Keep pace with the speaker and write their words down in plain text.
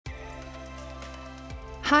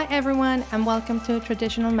Hi everyone, and welcome to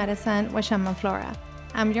Traditional Medicine with Shaman Flora.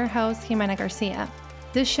 I'm your host, Jimena Garcia.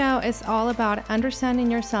 This show is all about understanding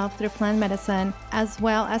yourself through plant medicine, as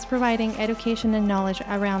well as providing education and knowledge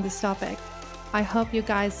around this topic. I hope you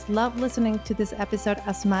guys love listening to this episode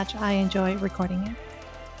as much as I enjoy recording it.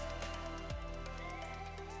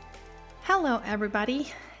 Hello everybody,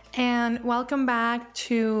 and welcome back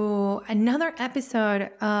to another episode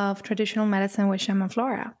of Traditional Medicine with Shaman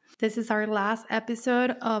Flora. This is our last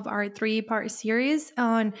episode of our 3-part series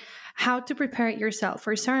on how to prepare yourself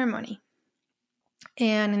for ceremony.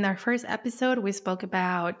 And in our first episode, we spoke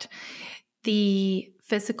about the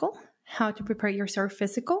physical, how to prepare yourself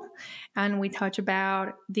physical. And we talked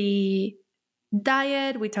about the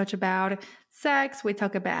diet, we talked about sex, we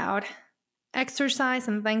talked about exercise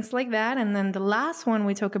and things like that. And then the last one,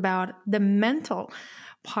 we talk about the mental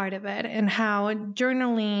part of it and how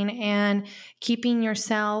journaling and keeping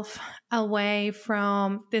yourself away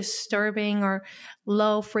from disturbing or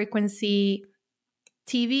low frequency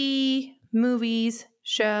TV, movies,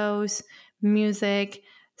 shows, music,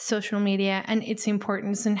 social media, and its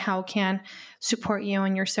importance and how it can support you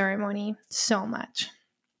in your ceremony so much.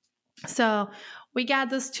 So we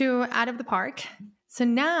got those two out of the park. So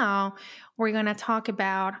now we're going to talk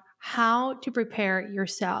about how to prepare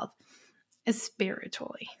yourself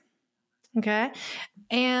spiritually. Okay.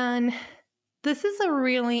 And this is a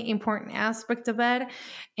really important aspect of it.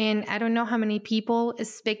 And I don't know how many people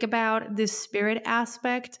speak about the spirit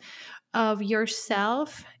aspect of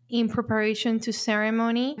yourself in preparation to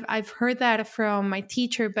ceremony. I've heard that from my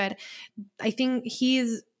teacher, but I think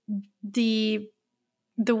he's the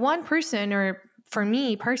one person, or for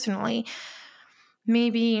me personally,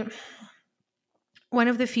 maybe one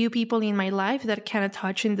of the few people in my life that kind of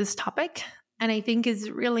touch in this topic. And I think is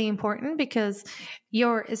really important because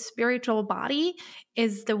your spiritual body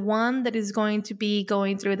is the one that is going to be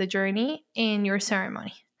going through the journey in your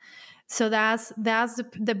ceremony. So that's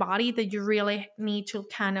the body that you really need to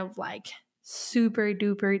kind of like super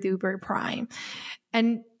duper prime.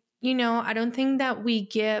 And, I don't think that we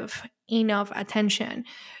give enough attention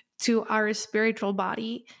to our spiritual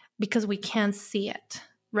body because we can't see it.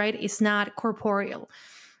 Right? It's not corporeal.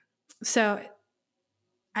 So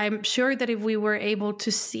I'm sure that if we were able to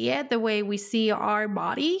see it the way we see our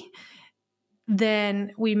body,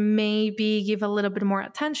 then we maybe give a little bit more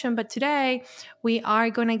attention. But today we are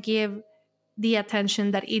going to give the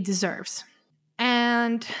attention that it deserves.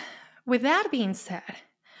 And with that being said,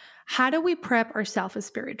 how do we prep ourselves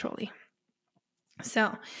spiritually?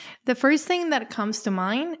 So the first thing that comes to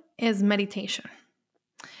mind is meditation.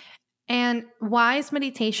 And why is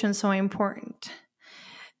meditation so important?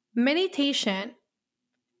 Meditation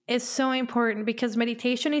is so important because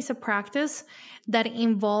meditation is a practice that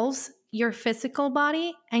involves your physical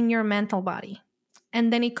body and your mental body.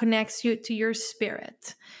 And then it connects you to your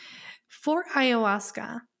spirit. For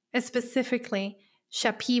ayahuasca, specifically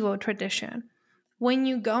Shipibo tradition, when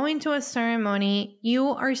you go into a ceremony, you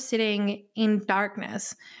are sitting in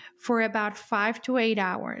darkness for about 5 to 8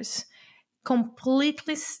 hours,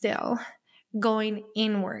 completely still, going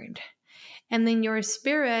inward. And then your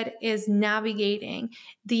spirit is navigating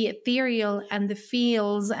the ethereal and the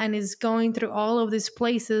fields and is going through all of these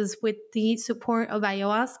places with the support of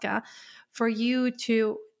ayahuasca for you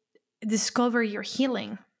to discover your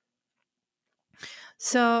healing.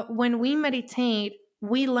 So when we meditate,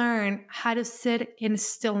 we learn how to sit in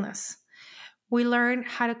stillness. We learn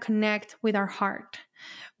how to connect with our heart.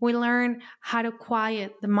 We learn how to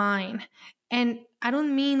quiet the mind. And I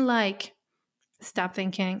don't mean like stop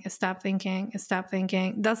thinking.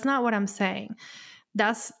 That's not what I'm saying.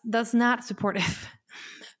 That's not supportive.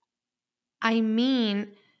 I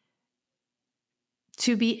mean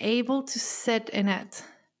to be able to sit in it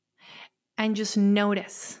and just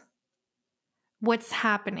notice what's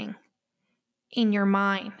happening in your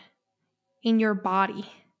mind, in your body,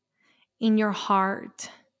 in your heart,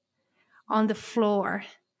 on the floor,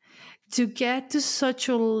 to get to such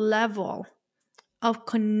a level of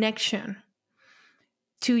connection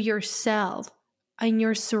to yourself and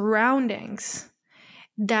your surroundings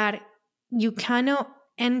that you cannot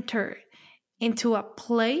enter into a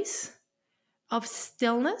place of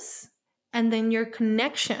stillness, and then your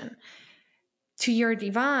connection to your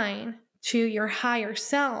divine, to your higher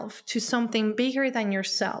self, to something bigger than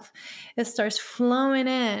yourself. It starts flowing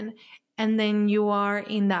in, and then you are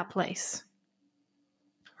in that place,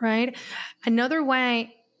 right? Another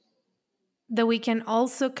way that we can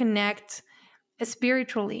also connect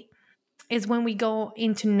spiritually is when we go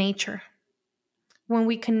into nature, when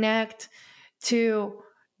we connect to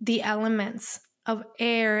the elements of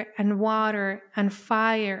air and water and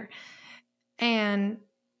fire and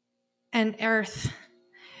and earth,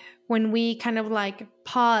 when we kind of like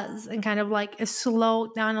pause and kind of like slow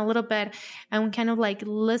down a little bit and we kind of like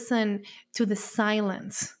listen to the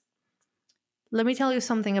silence. Let me tell you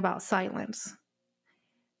something about silence.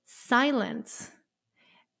 Silence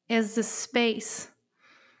is the space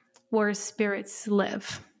where spirits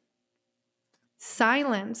live.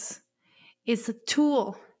 Silence is a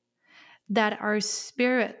tool that our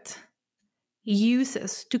spirit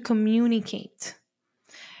uses to communicate.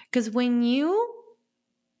 Because when you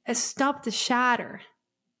stop the chatter,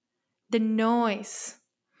 the noise,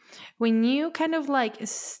 when you kind of like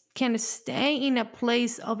can stay in a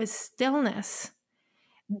place of stillness,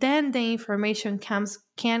 then the information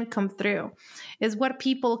can come through. It's what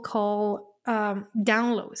people call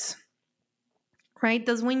downloads, right?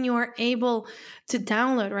 That's when you are able to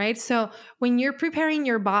download, right? So when you're preparing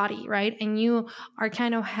your body, right, and you are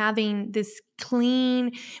kind of having this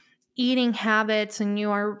clean eating habits and you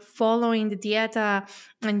are following the dieta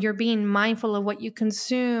and you're being mindful of what you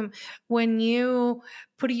consume, when you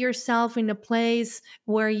put yourself in a place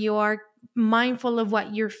where you are mindful of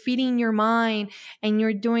what you're feeding your mind and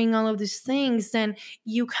you're doing all of these things, then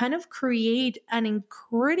you kind of create an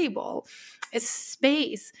incredible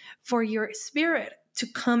space for your spirit to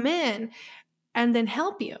come in and then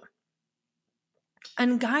help you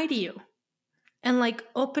and guide you and like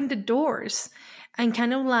open the doors and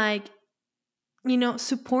kind of like,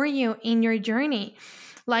 support you in your journey.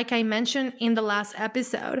 Like I mentioned in the last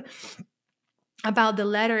episode about the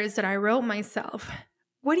letters that I wrote myself.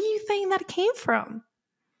 Where do you think that came from?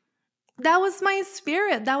 That was my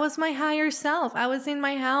spirit. That was my higher self. I was in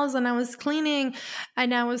my house and I was cleaning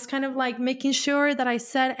and I was kind of like making sure that I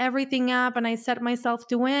set everything up and I set myself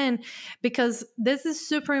to win, because this is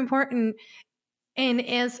super important. And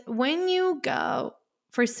is when you go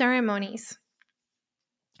for ceremonies,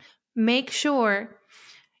 make sure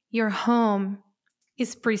your home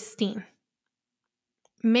is pristine.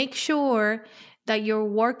 Make sure that your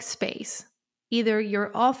workspace, either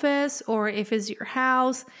your office or if it's your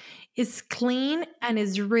house, is clean and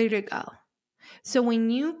is ready to go. So when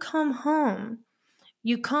you come home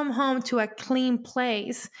to a clean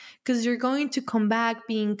place because you're going to come back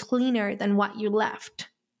being cleaner than what you left.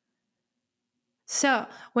 So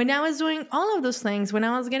when I was doing all of those things, when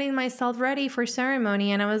I was getting myself ready for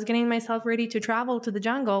ceremony and I was getting myself ready to travel to the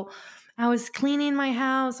jungle, I was cleaning my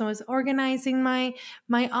house, I was organizing my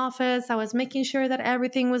office, I was making sure that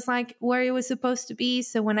everything was like where it was supposed to be.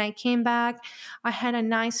 So when I came back, I had a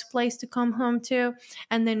nice place to come home to.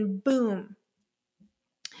 And then boom,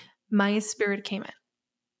 my spirit came in.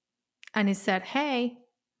 And it said, hey,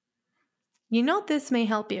 this may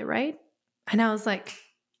help you, right? And I was like,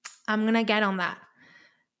 I'm going to get on that.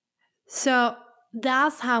 So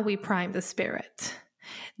that's how we prime the spirit.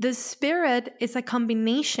 The spirit is a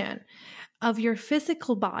combination of your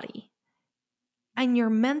physical body and your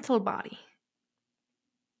mental body.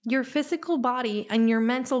 Your physical body and your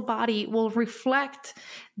mental body will reflect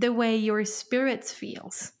the way your spirit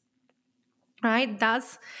feels. Right?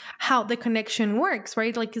 That's how the connection works,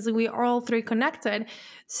 right? Like, because we are all three connected.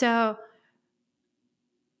 So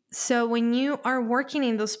when you are working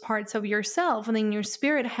in those parts of yourself, and then your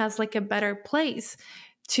spirit has like a better place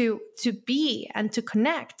to be and to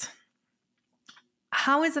connect.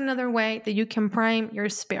 How is another way that you can prime your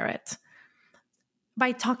spirit?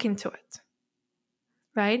 By talking to it,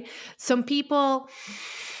 right? Some people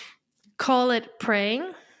call it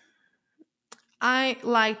praying. I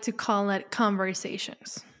like to call it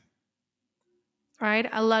conversations, right?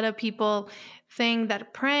 A lot of people think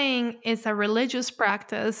that praying is a religious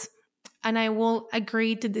practice, and I will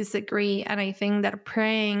agree to disagree. And I think that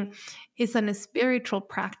praying is a spiritual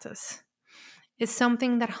practice. It's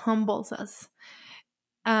something that humbles us.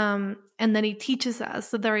 And then it teaches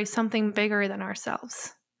us that there is something bigger than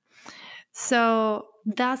ourselves. So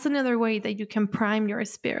that's another way that you can prime your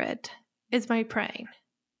spirit, is by praying.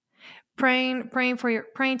 Praying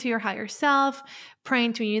to your higher self,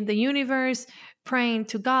 praying to the universe, praying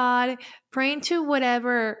to God, praying to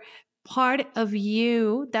whatever part of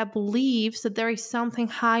you that believes that there is something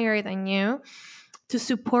higher than you to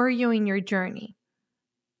support you in your journey,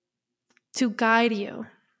 to guide you,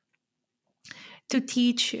 to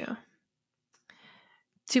teach you,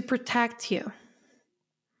 to protect you,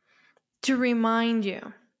 to remind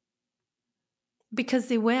you, because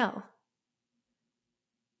they will.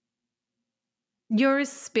 Your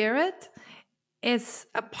spirit is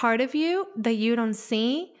a part of you that you don't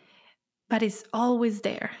see, but it's always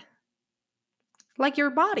there. Like your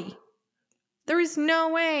body. There is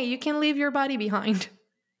no way you can leave your body behind.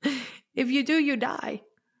 If you do, you die.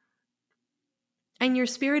 And your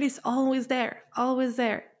spirit is always there, always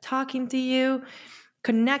there. talking to you,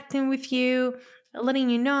 connecting with you, letting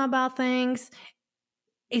you know about things.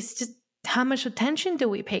 It's just how much attention do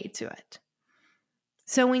we pay to it?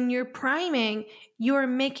 So when you're priming, you're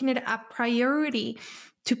making it a priority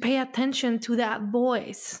to pay attention to that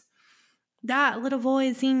voice, that little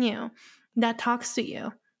voice in you that talks to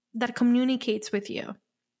you, that communicates with you,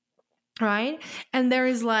 right? And there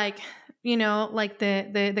is like, like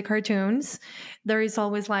the cartoons, there is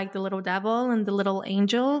always like the little devil and the little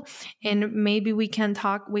angel, and maybe we can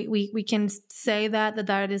talk, we can say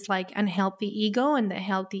that is like unhealthy ego and the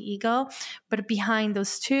healthy ego, but behind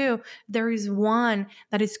those two there is one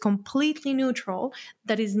that is completely neutral,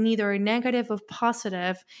 that is neither negative or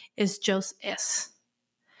positive, is just is.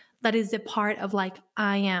 That is the part of like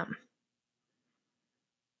I am.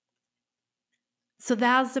 So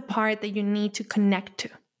that's the part that you need to connect to.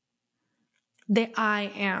 The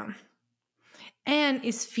I am. And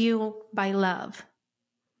is fueled by love.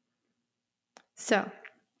 So,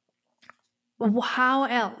 how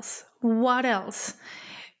else? What else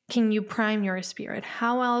can you prime your spirit?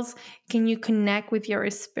 How else can you connect with your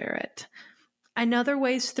spirit? Another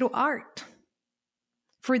way is through art.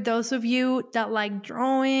 For those of you that like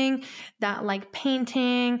drawing, that like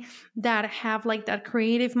painting, that have like that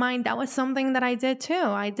creative mind, that was something that I did too.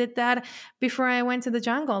 I did that before I went to the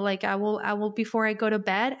jungle. Like I will before I go to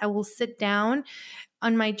bed, I will sit down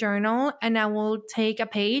on my journal and I will take a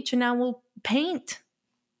page and I will paint.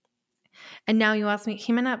 And now you ask me,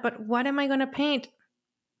 Jimena, but what am I going to paint?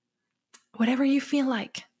 Whatever you feel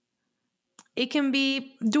like. It can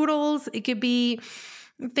be doodles, it could be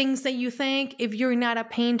things that you think. If you're not a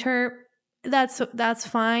painter, that's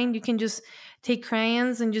fine. You can just take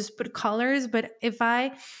crayons and just put colors. But if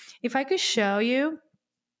I could show you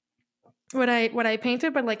what I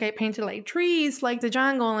painted, but like I painted like trees, like the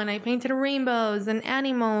jungle, and I painted rainbows and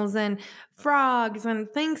animals and frogs and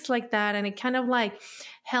things like that, and it kind of like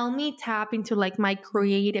helped me tap into like my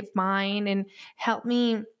creative mind and help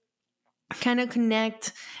me kind of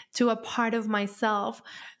connect to a part of myself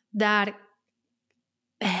that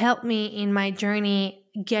helped me in my journey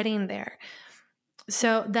getting there.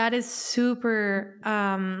 So that is super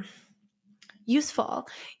useful.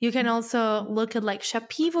 You can also look at like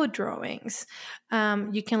Shapivo drawings.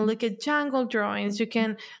 You can look at jungle drawings. You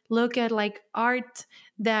can look at like art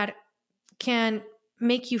that can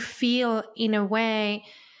make you feel in a way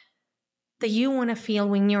that you want to feel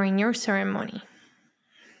when you're in your ceremony.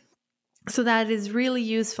 So that is really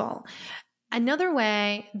useful. Another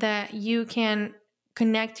way that you can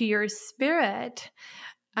connect to your spirit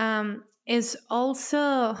is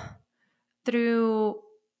also through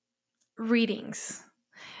readings.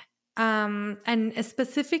 And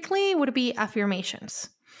specifically would be affirmations.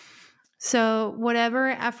 So whatever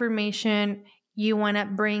affirmation you want to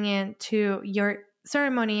bring into your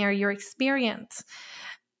ceremony or your experience.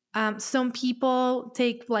 Some people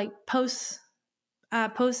take like posts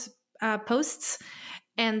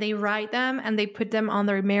and they write them and they put them on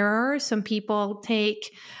their mirror. Some people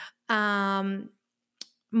take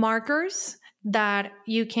markers that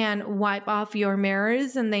you can wipe off your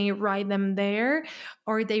mirrors and they write them there,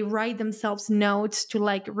 or they write themselves notes to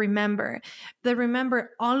like remember. But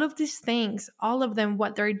remember, all of these things, all of them,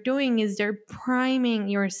 what they're doing is they're priming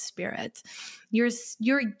your spirit.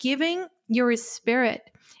 You're giving your spirit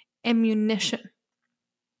ammunition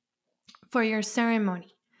for your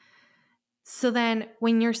ceremony. So then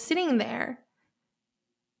when you're sitting there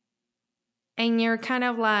and you're kind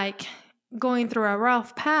of like going through a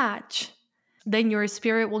rough patch, then your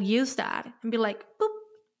spirit will use that and be like, boop,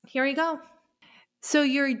 here you go. So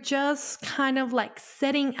you're just kind of like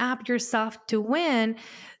setting up yourself to win,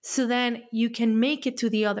 so then you can make it to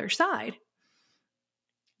the other side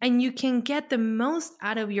and you can get the most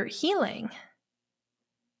out of your healing.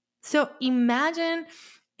 So imagine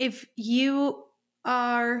if you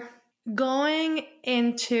are going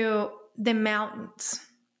into the mountains,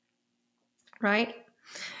 right?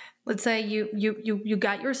 Let's say you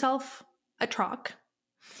got yourself a truck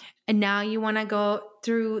and now you want to go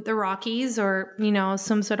through the Rockies or,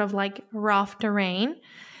 some sort of like rough terrain.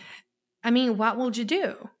 I mean, what would you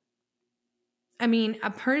do? I mean, a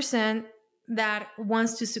person that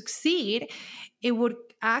wants to succeed, it would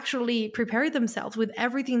actually prepare themselves with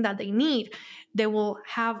everything that they need. They will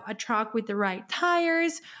have a truck with the right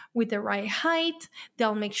tires, with the right height.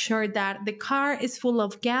 They'll make sure that the car is full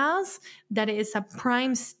of gas, that it is a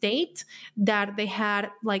prime state, that they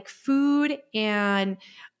had like food and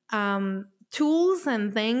tools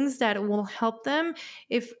and things that will help them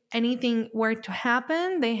if anything were to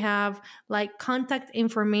happen. They have like contact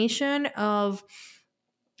information of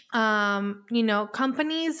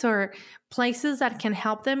companies or places that can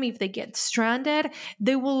help them if they get stranded.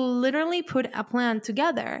 They will literally put a plan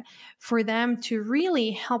together for them to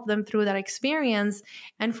really help them through that experience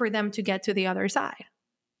and for them to get to the other side.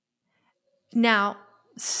 Now,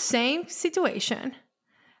 same situation,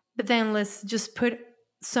 but then let's just put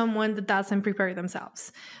someone that doesn't prepare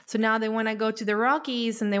themselves. So now they want to go to the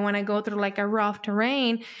Rockies and they want to go through like a rough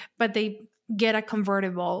terrain, but they get a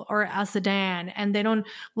convertible or a sedan and they don't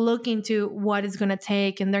look into what it's going to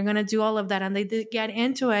take and they're going to do all of that and they get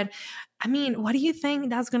into it. I mean, what do you think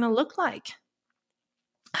that's going to look like?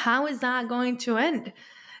 How is that going to end?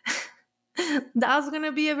 That's going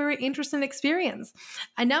to be a very interesting experience.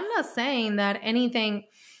 And I'm not saying that anything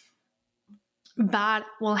bad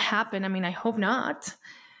will happen. I mean, I hope not.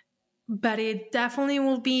 But it definitely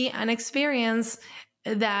will be an experience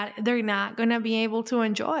that they're not going to be able to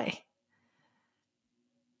enjoy.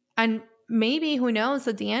 And maybe, who knows,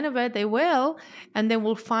 at the end of it, they will, and they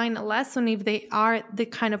will find a lesson if they are the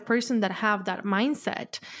kind of person that have that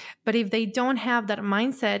mindset. But if they don't have that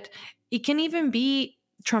mindset, it can even be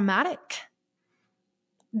traumatic.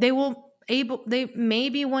 They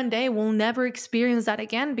maybe one day will never experience that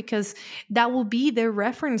again because that will be their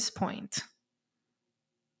reference point.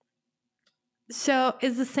 So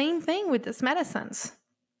it's the same thing with these medicines.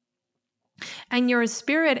 And your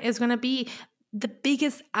spirit is going to be the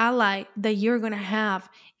biggest ally that you're going to have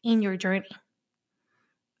in your journey.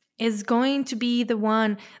 Is going to be the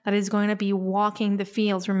one that is going to be walking the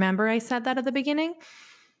fields. Remember I said that at the beginning?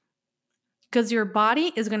 Because your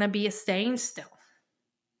body is going to be staying still.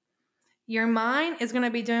 Your mind is going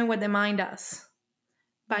to be doing what the mind does.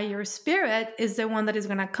 But your spirit is the one that is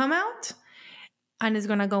going to come out and is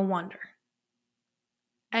going to go wander.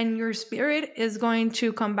 And your spirit is going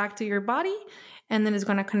to come back to your body and then it's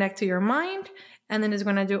going to connect to your mind and then it's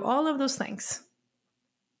going to do all of those things.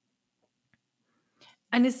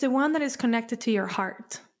 And it's the one that is connected to your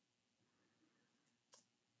heart.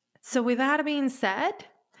 So with that being said,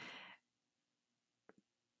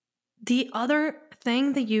 the other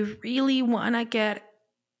thing that you really want to get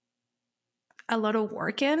a lot of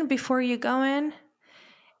work in before you go in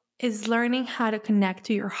is learning how to connect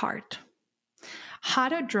to your heart. How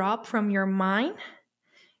to drop from your mind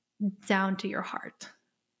down to your heart.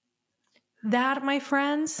 That, my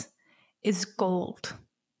friends, is gold.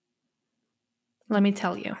 Let me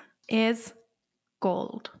tell you, is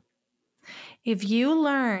gold. If you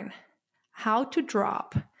learn how to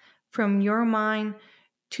drop from your mind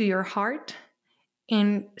to your heart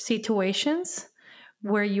in situations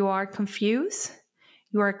where you are confused,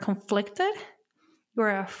 you are conflicted, you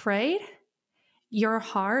are afraid, your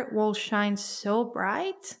heart will shine so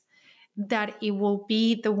bright that it will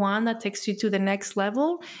be the one that takes you to the next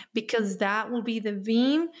level, because that will be the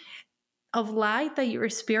beam of light that your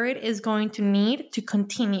spirit is going to need to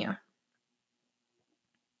continue.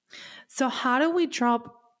 So how do we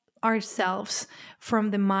drop ourselves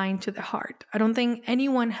from the mind to the heart? I don't think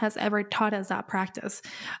anyone has ever taught us that practice.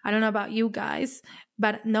 I don't know about you guys,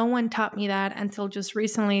 but no one taught me that until just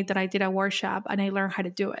recently that I did a workshop and I learned how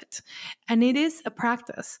to do it. And it is a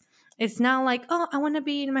practice. It's not like, oh, I want to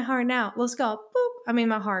be in my heart now. Let's go. Boop, I'm in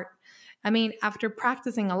my heart. I mean, after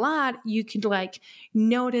practicing a lot, you could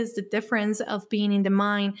notice the difference of being in the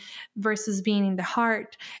mind versus being in the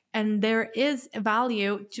heart. And there is a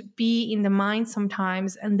value to be in the mind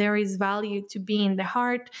sometimes, and there is value to be in the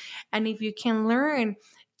heart. And if you can learn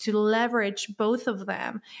to leverage both of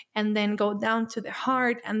them and then go down to the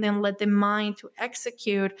heart and then let the mind to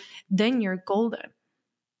execute, then you're golden.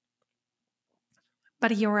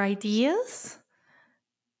 But your ideas,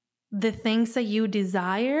 the things that you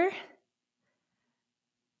desire,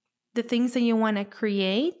 the things that you want to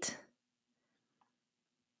create,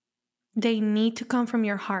 they need to come from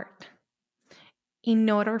your heart in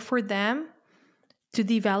order for them to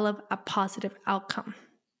develop a positive outcome.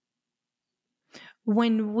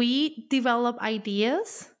 When we develop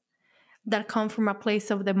ideas that come from a place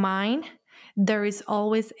of the mind, there is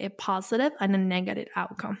always a positive and a negative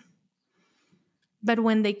outcome. But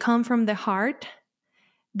when they come from the heart,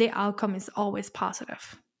 the outcome is always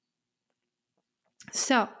positive.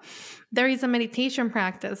 So there is a meditation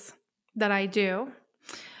practice that I do.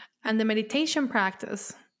 And the meditation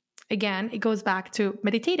practice, again, it goes back to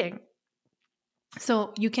meditating.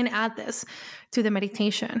 So you can add this to the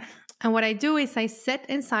meditation. And what I do is I sit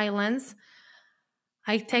in silence.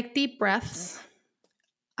 I take deep breaths.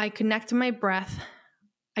 I connect to my breath.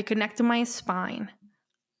 I connect to my spine.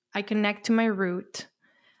 I connect to my root.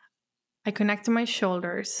 I connect to my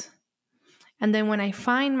shoulders. And then when I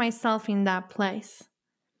find myself in that place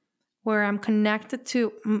where I'm connected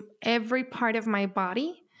to every part of my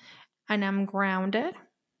body, and I'm grounded,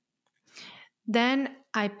 then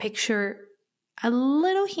I picture a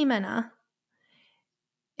little Jimena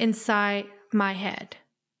inside my head,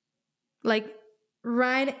 like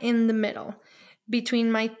right in the middle,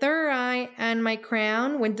 between my third eye and my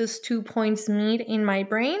crown, when those 2 points meet in my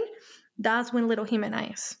brain. That's when little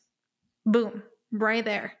Jimena is. Boom, right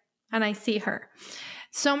there. And I see her.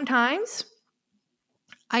 Sometimes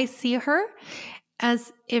I see her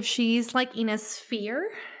as if she's like in a sphere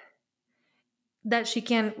that she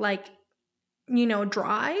can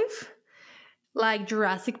drive, like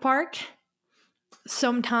Jurassic Park.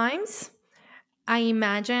 Sometimes I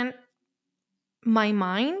imagine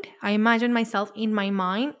myself in my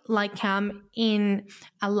mind like I'm in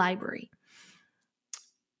a library.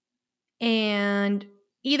 And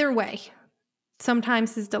either way,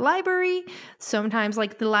 sometimes it's the library, sometimes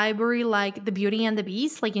like the library, like the Beauty and the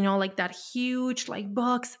Beast, like that huge like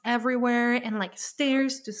books everywhere and like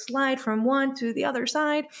stairs to slide from one to the other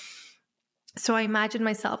side. So I imagine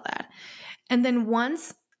myself that. And then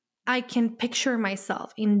once I can picture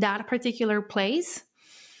myself in that particular place,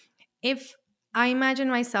 if I imagine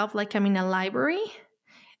myself like I'm in a library,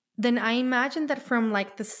 then I imagine that from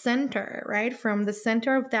like the center, right? From the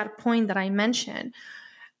center of that point that I mentioned,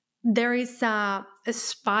 there is a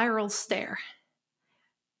spiral stair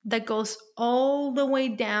that goes all the way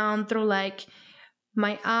down through like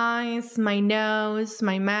my eyes, my nose,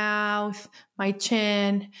 my mouth, my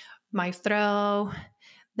chin, my throat.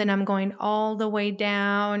 Then I'm going all the way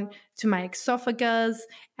down to my esophagus,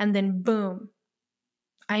 and then boom,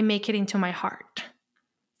 I make it into my heart.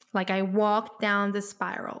 Like I walk down the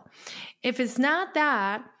spiral. If it's not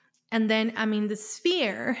that, and then I'm in the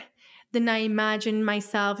sphere, then I imagine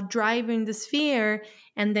myself driving the sphere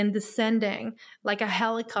and then descending like a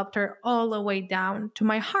helicopter all the way down to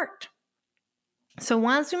my heart. So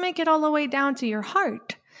once you make it all the way down to your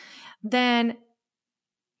heart, then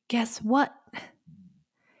guess what?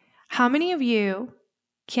 How many of you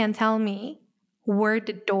can tell me where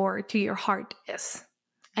the door to your heart is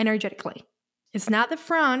energetically? It's not the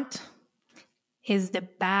front, it's the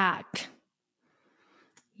back.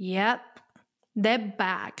 Yep, the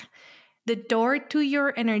back. The door to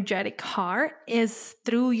your energetic heart is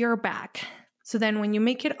through your back. So then when you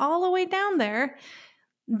make it all the way down there,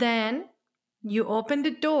 then you open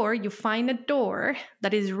the door, you find a door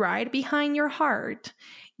that is right behind your heart.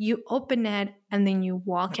 You open it and then you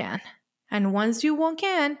walk in. And once you walk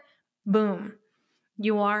in, boom,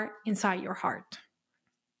 you are inside your heart.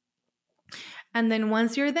 And then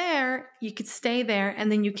once you're there, you could stay there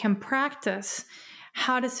and then you can practice.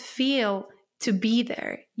 How does it feel to be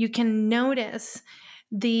there? You can notice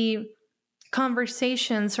the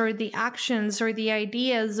conversations or the actions or the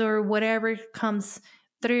ideas or whatever comes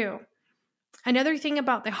through. Another thing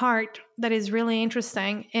about the heart that is really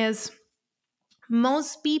interesting is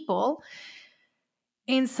most people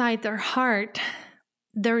inside their heart,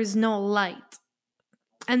 there is no light.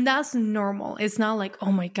 And that's normal. It's not like,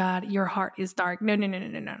 oh my God, your heart is dark. No.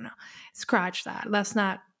 Scratch that. That's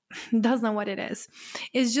not what it is.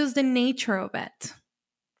 It's just the nature of it.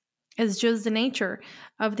 It's just the nature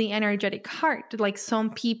of the energetic heart. Like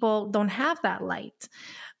some people don't have that light.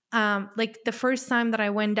 Like the first time that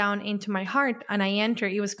I went down into my heart and I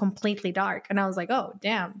entered, it was completely dark. And I was like, oh,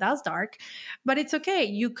 damn, that's dark. But it's okay.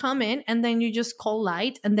 You come in and then you just call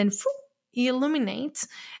light and then it illuminates.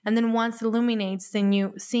 And then once it illuminates, then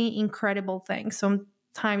you see incredible things.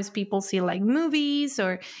 Sometimes people see like movies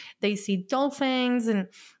or they see dolphins. And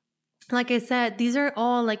like I said, these are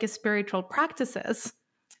all like spiritual practices.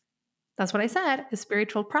 That's what I said,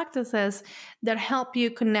 spiritual practices that help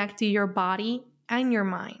you connect to your body and your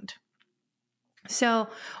mind. So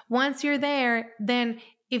once you're there, then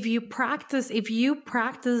if you practice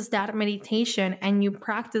that meditation and you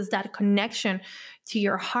practice that connection to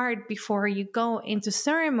your heart before you go into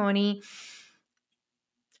ceremony,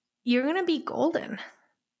 you're going to be golden.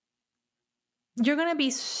 You're going to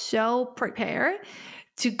be so prepared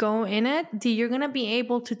to go in it that you're going to be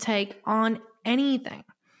able to take on anything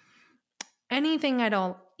at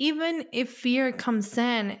all. Even if fear comes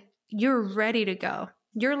in, you're ready to go.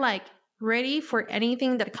 You're like ready for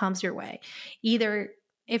anything that comes your way, either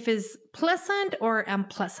if it's pleasant or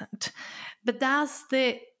unpleasant. But that's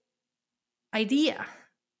the idea.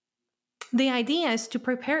 The idea is to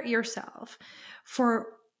prepare yourself for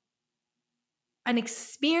an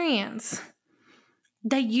experience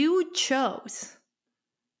that you chose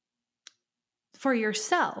for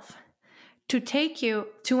yourself to take you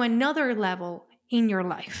to another level in your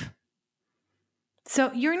life.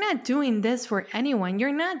 So you're not doing this for anyone.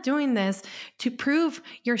 You're not doing this to prove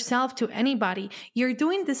yourself to anybody. You're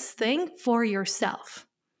doing this thing for yourself.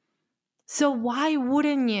 So why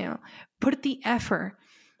wouldn't you put the effort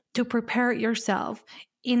to prepare yourself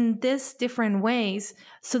in these different ways,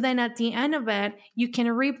 so then at the end of it, you can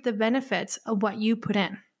reap the benefits of what you put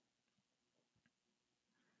in?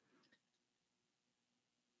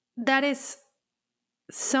 That is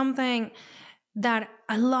something that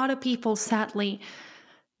a lot of people, sadly,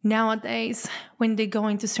 nowadays, when they go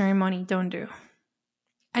into ceremony, don't do.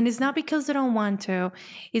 And it's not because they don't want to,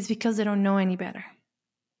 it's because they don't know any better.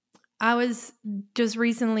 I was just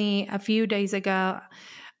recently, a few days ago,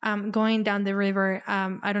 going down the river.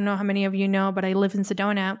 I don't know how many of you know, but I live in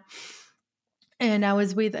Sedona. And I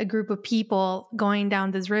was with a group of people going down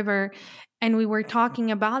this river, and we were talking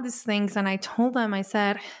about these things. And I told them, I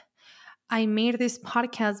said, I made this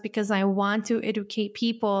podcast because I want to educate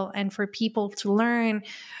people and for people to learn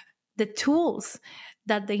the tools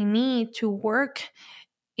that they need to work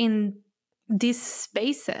in these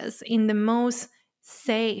spaces in the most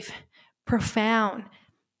safe, profound,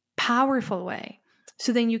 powerful way.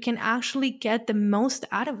 So then you can actually get the most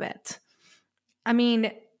out of it. I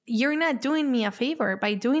mean, you're not doing me a favor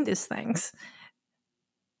by doing these things.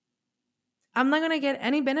 I'm not going to get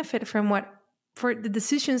any benefit for the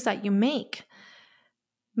decisions that you make.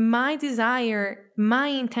 My desire, my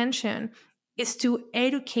intention is to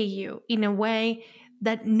educate you in a way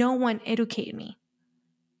that no one educated me.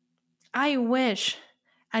 I wish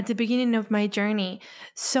at the beginning of my journey,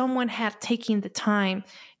 someone had taken the time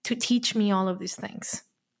to teach me all of these things.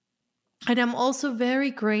 And I'm also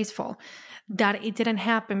very grateful that it didn't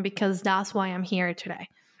happen, because that's why I'm here today.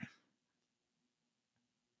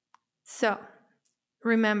 So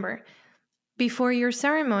remember, before your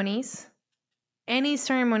ceremonies, any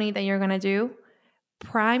ceremony that you're going to do,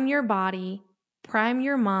 prime your body, prime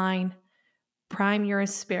your mind, prime your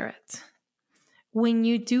spirit. When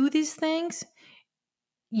you do these things,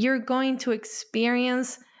 you're going to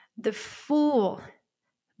experience the full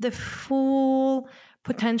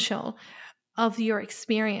potential of your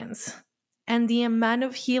experience. And the amount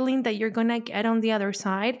of healing that you're going to get on the other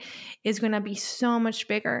side is going to be so much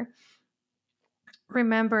bigger.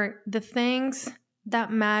 Remember, the things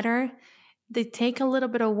that matter, they take a little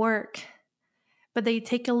bit of work, but they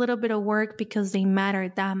take a little bit of work because they matter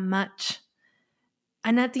that much.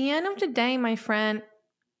 And at the end of the day, my friend,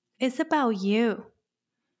 it's about you.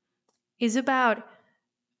 It's about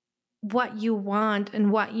what you want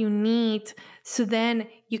and what you need, so then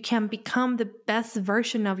you can become the best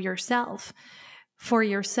version of yourself, for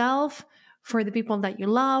the people that you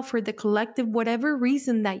love, for the collective, whatever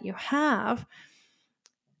reason that you have,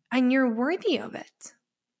 and you're worthy of it.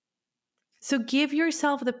 So give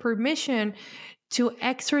yourself the permission to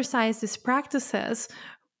exercise these practices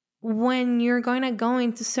when you're going to go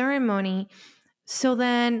into ceremony, so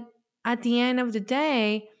then at the end of the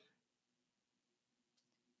day,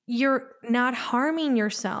 you're not harming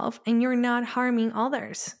yourself and you're not harming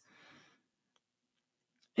others.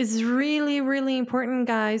 It's really, really important,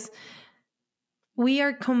 guys. We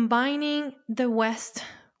are combining the West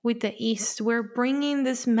with the East. We're bringing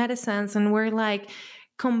these medicines and we're like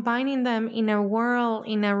combining them in a world,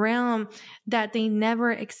 in a realm that they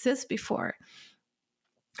never exist before.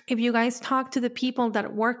 If you guys talk to the people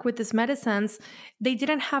that work with these medicines, they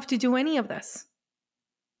didn't have to do any of this.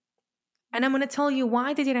 And I'm going to tell you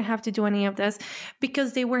why they didn't have to do any of this.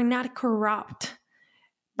 Because they were not corrupt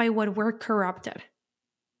by what we're corrupted.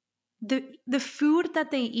 The food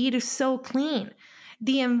that they eat is so clean.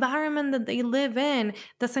 The environment that they live in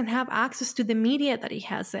doesn't have access to the media that it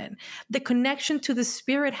has in. The connection to the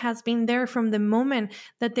spirit has been there from the moment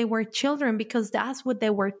that they were children, because that's what they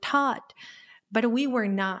were taught. But we were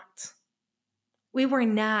not. We were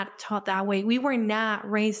not taught that way. We were not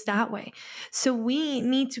raised that way. So we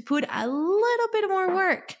need to put a little bit more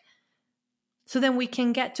work so then we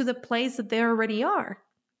can get to the place that they already are.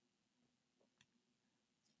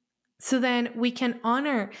 So then we can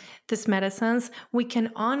honor these medicines, we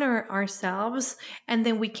can honor ourselves, and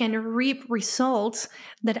then we can reap results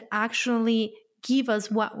that actually give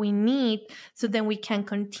us what we need, so then we can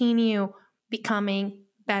continue becoming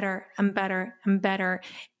better and better and better.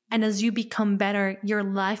 And as you become better, your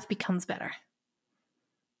life becomes better.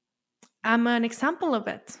 I'm an example of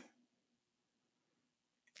it.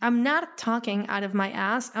 I'm not talking out of my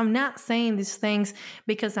ass. I'm not saying these things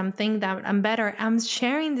because I'm thinking that I'm better. I'm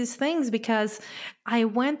sharing these things because I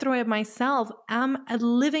went through it myself. I'm a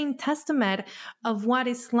living testament of what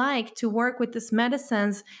it's like to work with these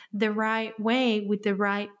medicines the right way, with the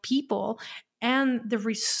right people, and the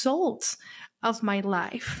results of my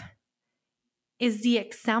life is the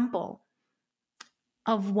example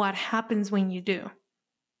of what happens when you do.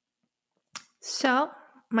 So,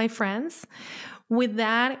 my friends, With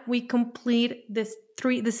that, we complete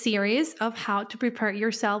the series of how to prepare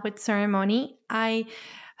yourself with ceremony. I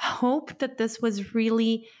hope that this was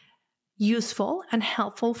really useful and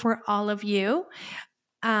helpful for all of you.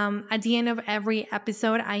 At the end of every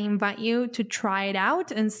episode, I invite you to try it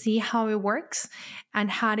out and see how it works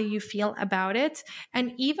and how do you feel about it.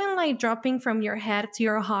 And even like dropping from your head to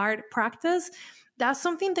your heart practice, that's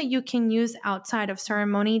something that you can use outside of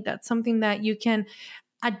ceremony. That's something that you can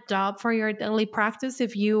adopt for your daily practice.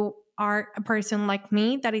 If you are a person like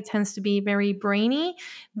me that it tends to be very brainy,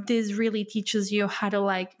 this really teaches you how to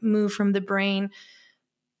like move from the brain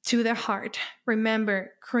to the heart.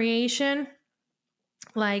 Remember, creation,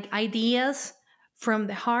 like ideas from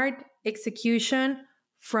the heart, execution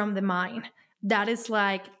from the mind. That is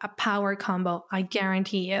like a power combo, I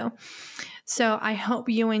guarantee you. So I hope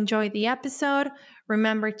you enjoyed the episode.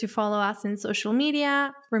 Remember to follow us in social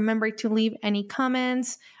media. Remember to leave any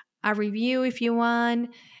comments, a review if you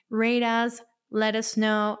want, rate us, let us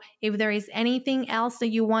know if there is anything else that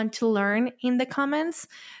you want to learn in the comments.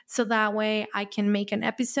 So that way I can make an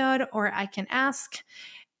episode or I can ask.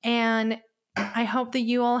 And I hope that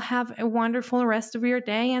you all have a wonderful rest of your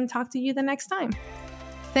day and talk to you the next time.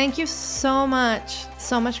 Thank you so much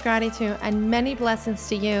gratitude and many blessings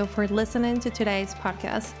to you for listening to today's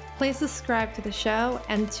podcast. Please subscribe to the show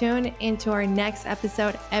and tune into our next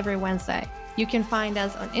episode every Wednesday. You can find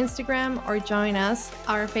us on Instagram or join us,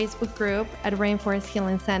 our Facebook group at Rainforest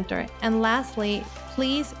Healing Center. And lastly,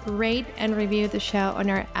 please rate and review the show on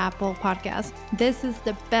our Apple podcast. This is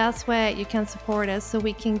the best way you can support us so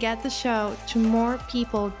we can get the show to more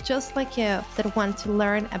people just like you that want to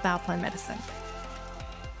learn about plant medicine.